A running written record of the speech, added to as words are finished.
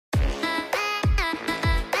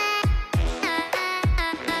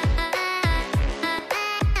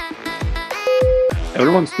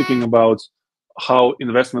everyone's speaking about how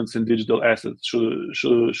investments in digital assets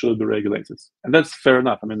should be regulated, and that's fair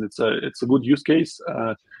enough. I mean, it's a good use case.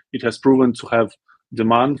 It has proven to have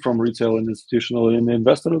demand from retail and institutional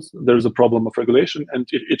investors. There's a problem of regulation, and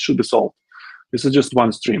it should be solved. This is just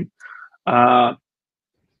one stream. But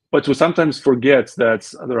we sometimes forget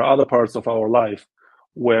that there are other parts of our life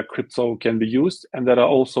where crypto can be used and that are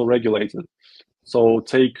also regulated. So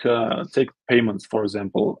take payments, for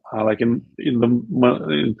example. Like in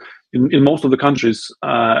most of the countries,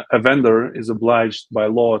 a vendor is obliged by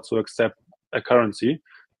law to accept a currency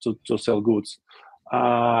to sell goods.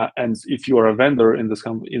 And if you are a vendor in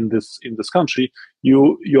this country,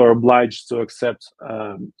 you are obliged to accept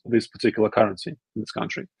this particular currency in this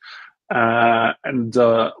country. And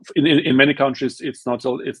in many countries, it's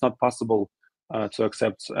not possible to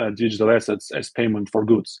accept digital assets as payment for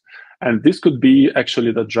goods. And this could be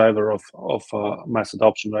actually the driver of mass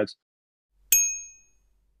adoption, right?